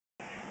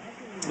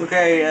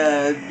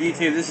Okay,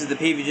 YouTube, this is the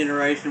PV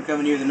Generation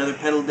coming to you with another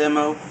pedal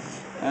demo.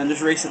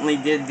 Just recently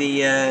did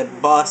the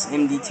Boss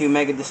MD2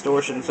 Mega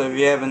Distortion, so if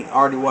you haven't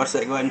already watched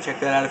that, go ahead and check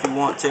that out if you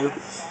want to.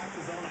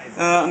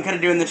 I'm kind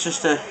of doing this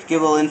just to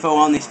give a little info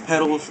on these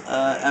pedals.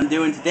 I'm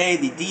doing today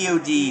the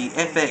DOD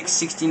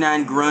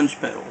FX69 Grunge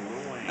pedal.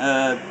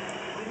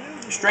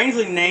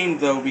 Strangely named,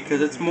 though, because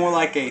it's more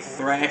like a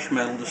thrash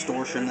metal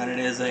distortion than it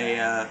is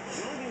a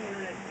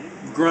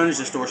grunge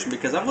distortion,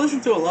 because I've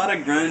listened to a lot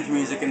of grunge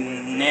music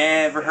and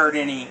never heard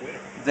any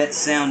that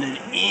sounded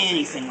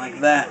anything like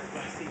that.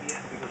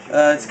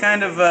 It's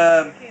kind of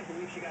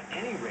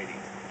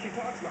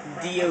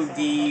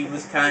DOD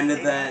was kind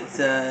of that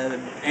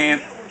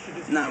amp,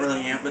 not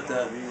really amp, but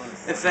the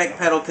effect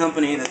pedal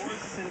company that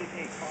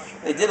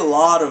they did a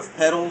lot of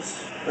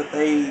pedals, but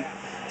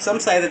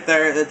some say that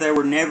they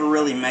were never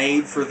really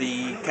made for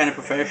the kind of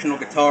professional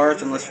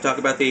guitars, unless you talk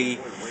about the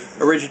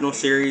original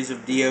series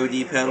of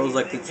DOD pedals,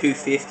 like the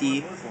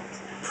 250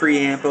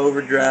 preamp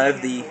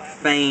overdrive, the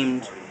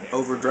famed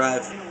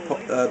overdrive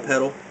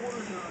pedal.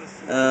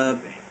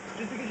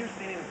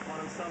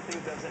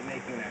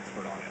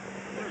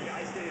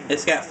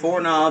 It's got 4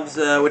 knobs,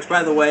 which,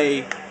 by the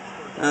way,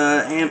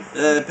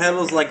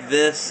 pedals like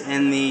this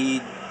and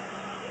the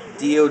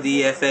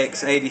DOD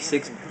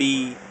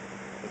FX69B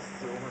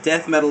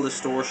Death Metal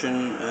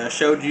Distortion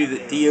showed you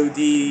that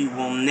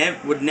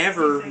DOD would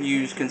never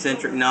use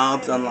concentric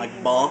knobs,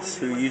 unlike Boss,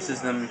 who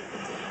uses them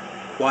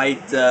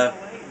quite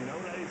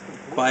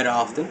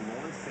often.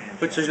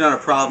 Which there's not a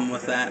problem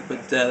with that,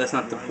 but that's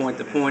not the point.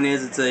 The point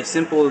is, it's a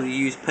simple to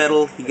use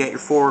pedal. You got your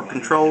 4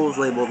 controls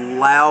labeled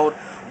loud,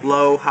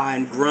 low, high,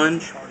 and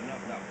grunge.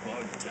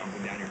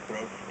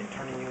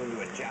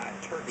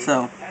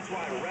 So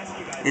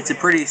it's a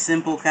pretty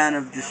simple kind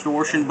of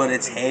distortion, but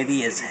it's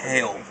heavy as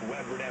hell.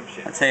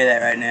 I'll tell you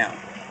that right now.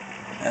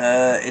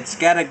 It's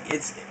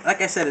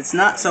like I said, it's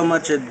not so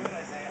much a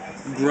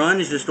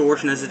grunge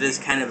distortion as it is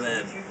kind of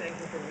a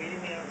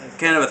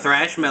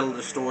thrash metal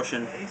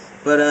distortion.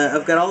 But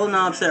I've got all the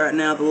knobs set right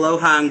now. The low,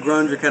 high, and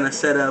grunge are kind of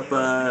set up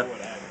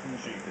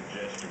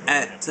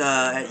at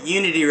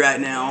Unity right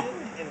now,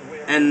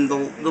 and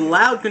the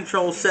loud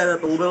control set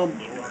up a little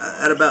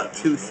at about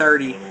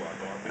 230.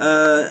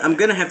 I'm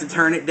gonna have to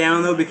turn it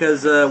down though,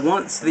 because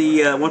once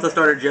I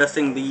start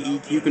adjusting the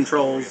EQ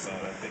controls,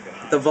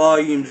 the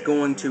volume's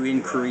going to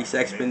increase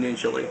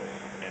exponentially.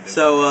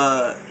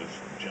 So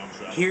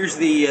here's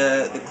the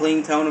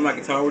clean tone of my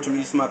guitar, which I'm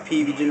using my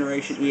PV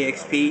Generation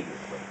EXP,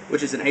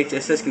 which is an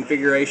HSS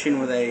configuration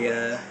with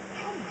a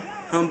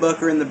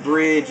humbucker in the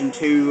bridge and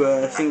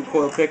 2 single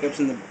coil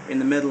pickups in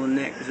the middle and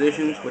neck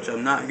positions, which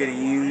I'm not going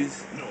to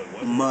use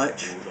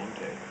much.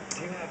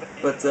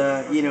 But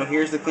you know,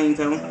 here's the clean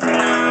tone.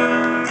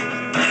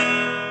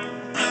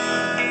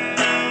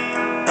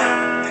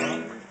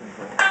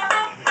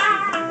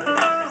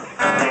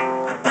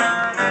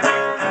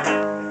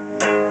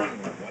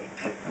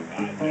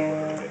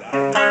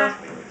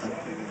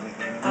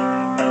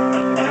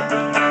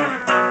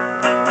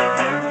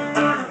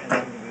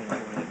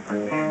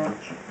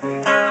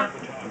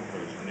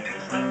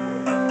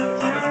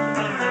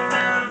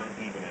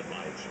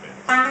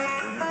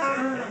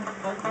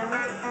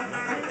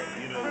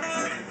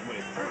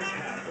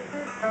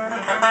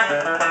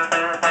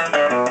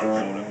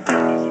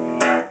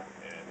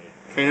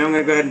 Okay, now I'm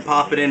going to go ahead and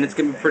pop it in. It's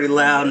going to be pretty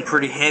loud and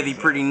pretty heavy,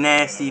 pretty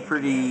nasty,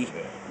 pretty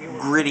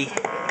gritty.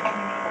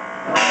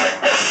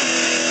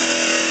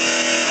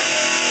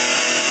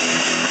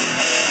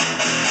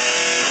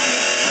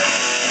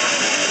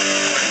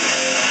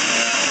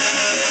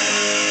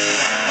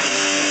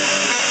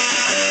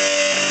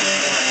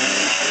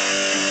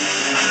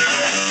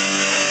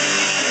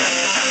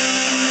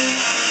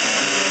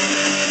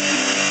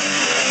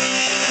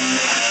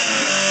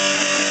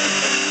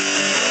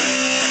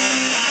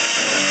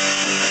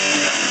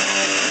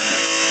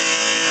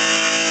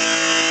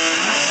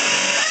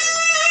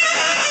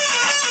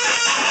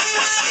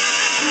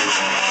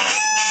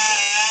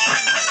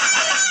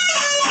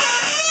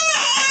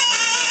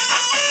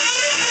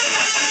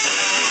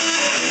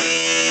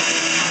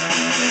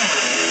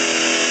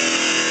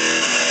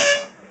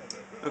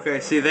 Okay,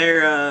 see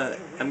there,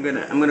 I'm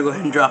gonna go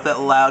ahead and drop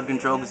that loud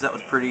control, because that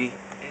was pretty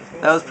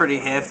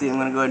hefty. I'm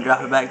gonna go ahead and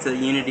drop it back to the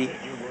Unity.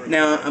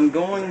 Now I'm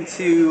going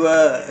to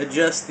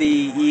adjust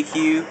the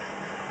EQ.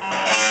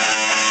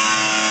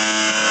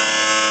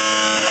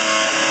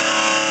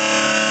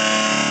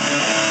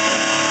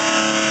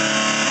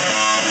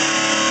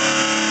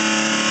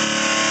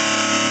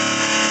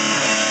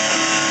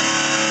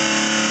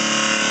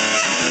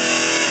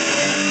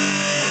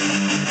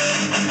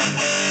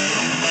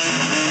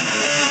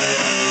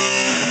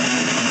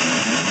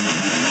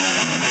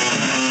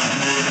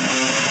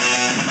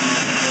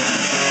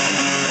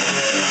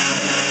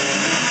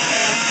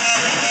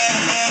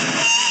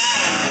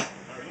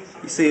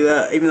 See,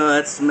 even though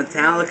that's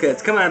Metallica,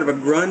 it's coming out of a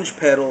grunge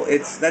pedal.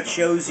 That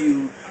shows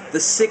you the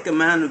sick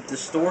amount of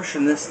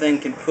distortion this thing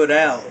can put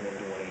out.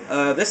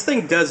 This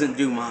thing doesn't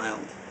do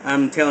mild.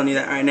 I'm telling you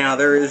that right now.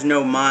 There is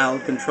no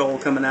mild control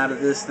coming out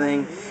of this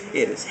thing.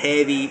 It is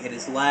heavy, it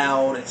is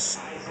loud, it's...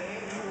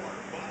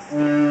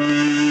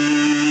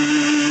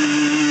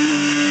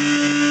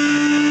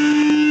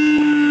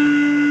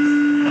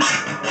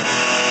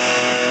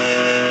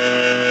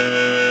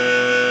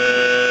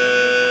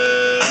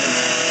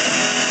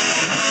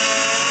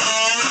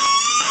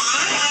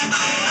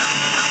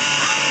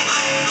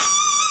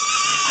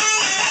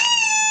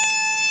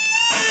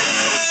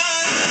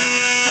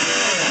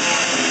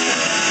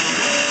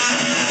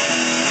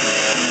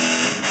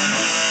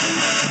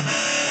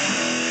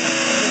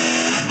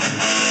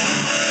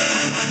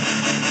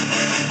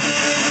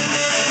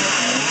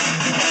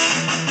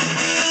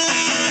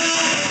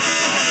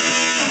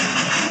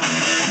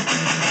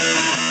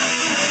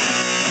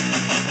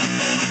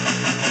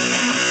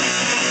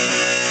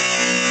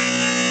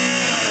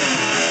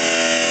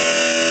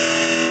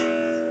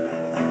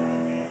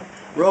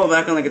 Roll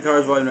back on the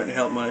guitar's volume doesn't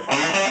help much.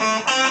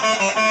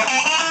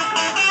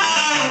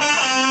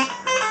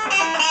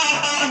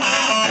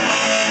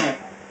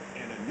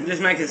 It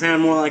just makes it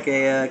sound more like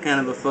a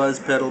kind of a fuzz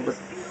pedal, but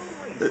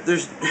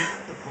there's...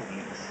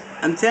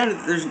 I'm telling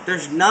you,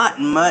 there's not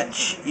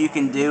much you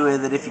can do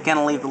with it if you kind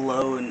of leave the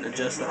low and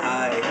adjust the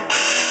high.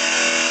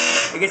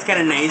 It gets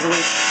kind of nasally.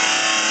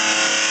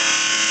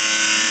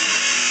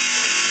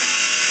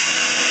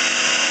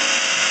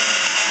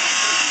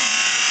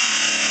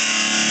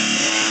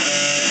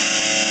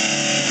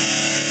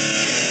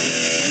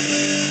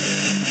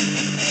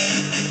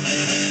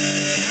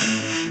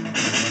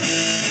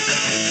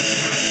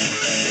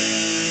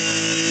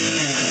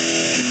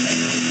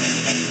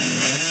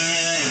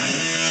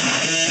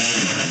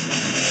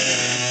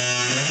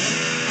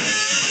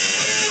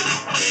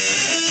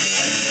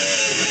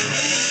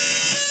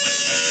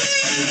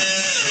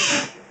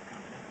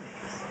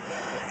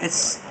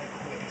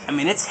 I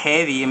mean, it's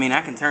heavy. I mean,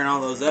 I can turn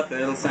all those up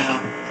and it'll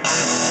sound...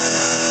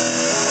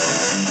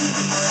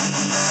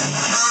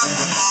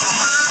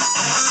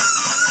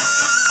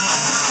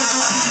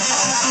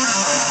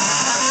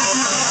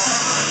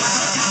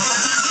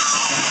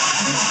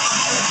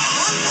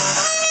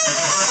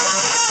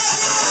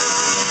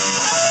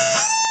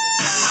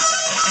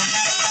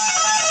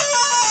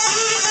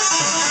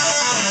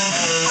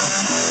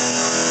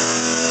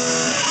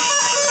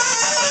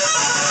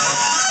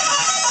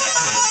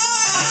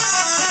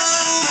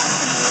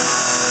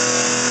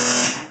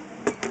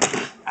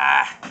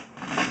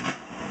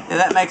 Yeah,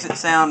 that makes it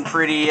sound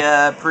pretty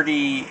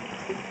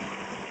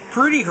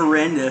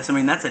horrendous. I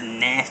mean, that's a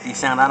nasty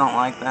sound. I don't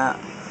like that.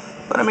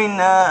 But I mean,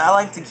 I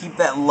like to keep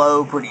that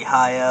low pretty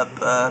high up.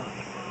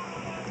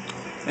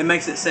 It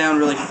makes it sound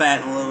really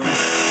fat and low.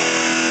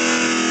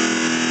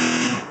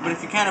 But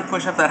if you kind of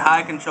push up that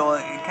high control,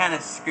 it kind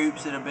of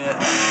scoops it a bit.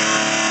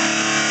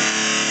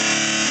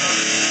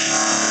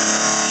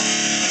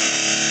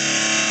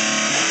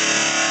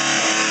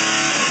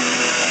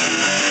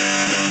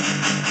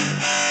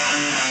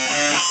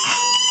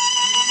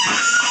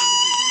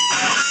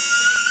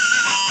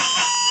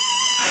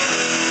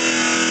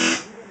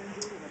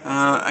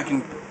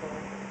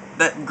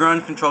 That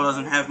grunge control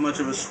doesn't have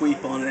much of a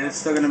sweep on it. It's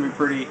still going to be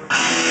pretty...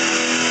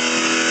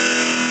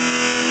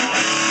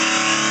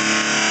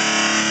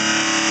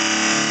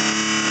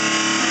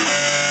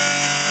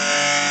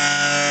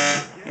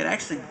 It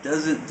actually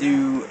doesn't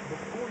do...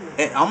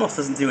 It almost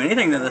doesn't do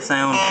anything to the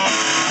sound.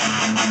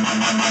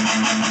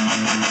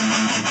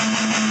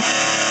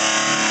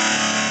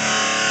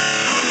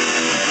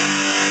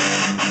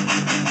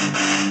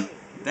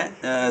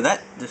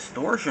 That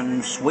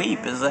distortion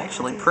sweep is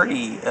actually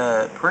pretty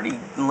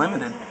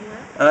limited.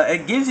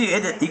 It gives you,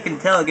 you can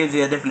tell it gives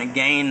you a different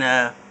gain.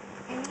 The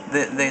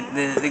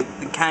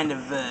kind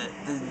of the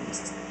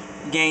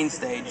gain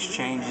stage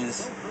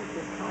changes.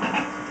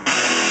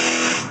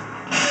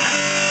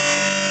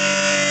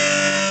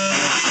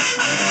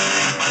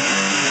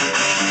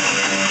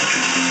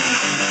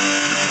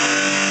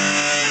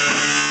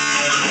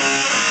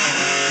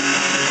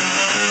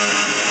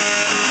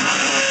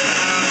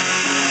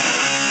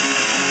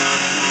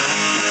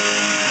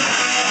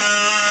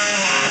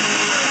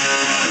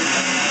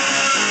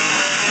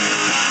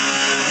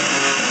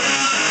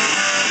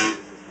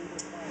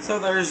 So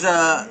there's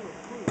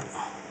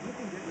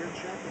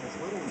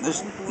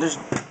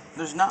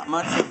not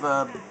much of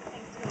a,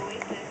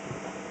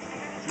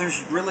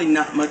 there's really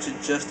not much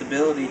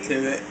adjustability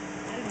to it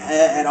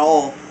at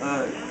all.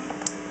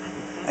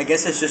 I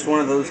guess it's just one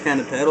of those kind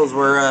of pedals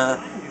where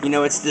you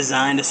know, it's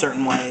designed a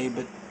certain way,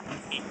 but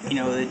you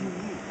know,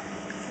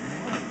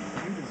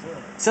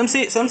 some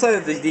say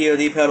that these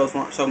DOD pedals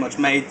weren't so much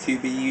made to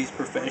be used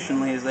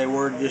professionally as they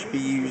were to just be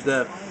used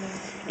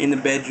in the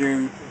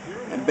bedroom.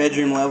 At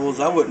bedroom levels.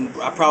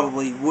 I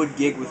probably would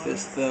gig with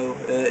this though.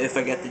 If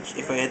I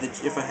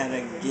had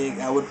a gig,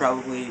 I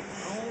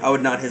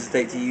would not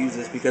hesitate to use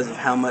this because of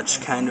how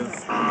much kind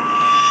of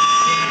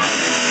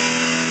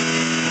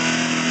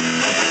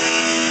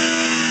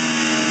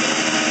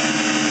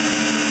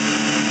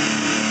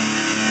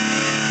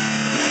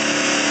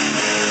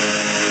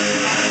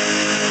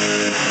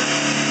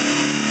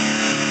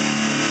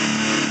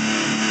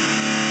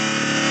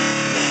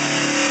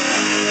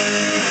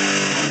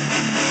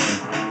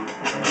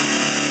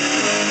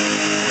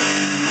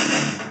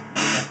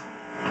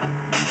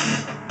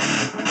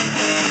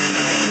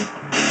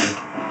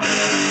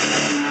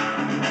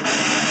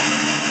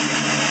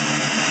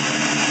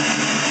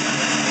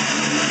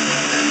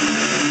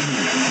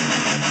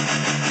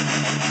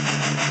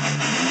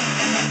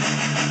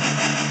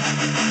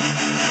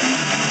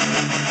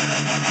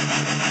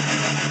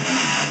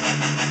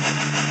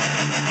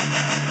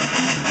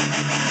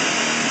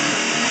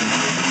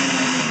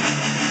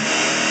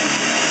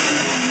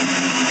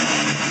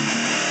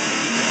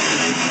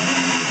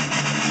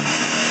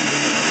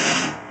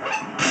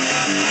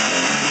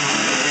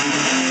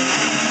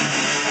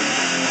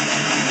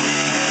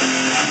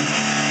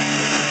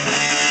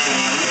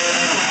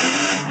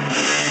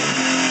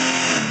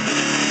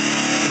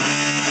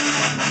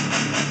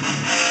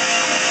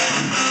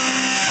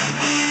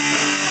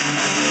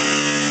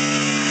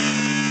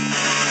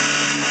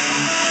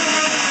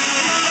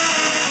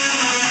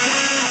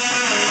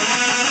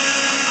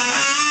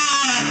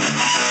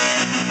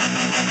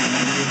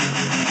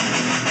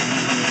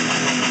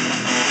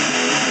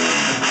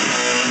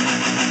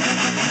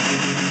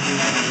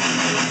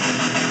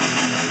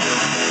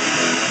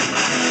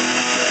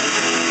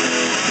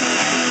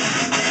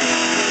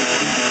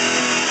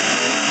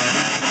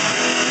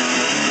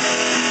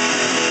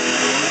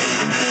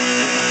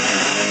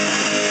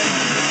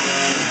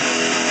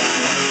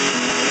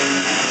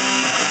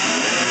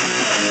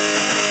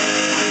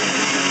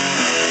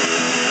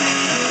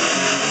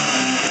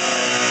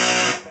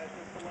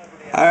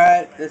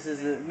This has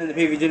been the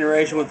PV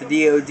Generation with the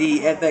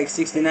DOD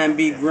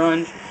FX69B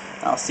Grunge.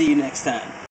 I'll see you next time.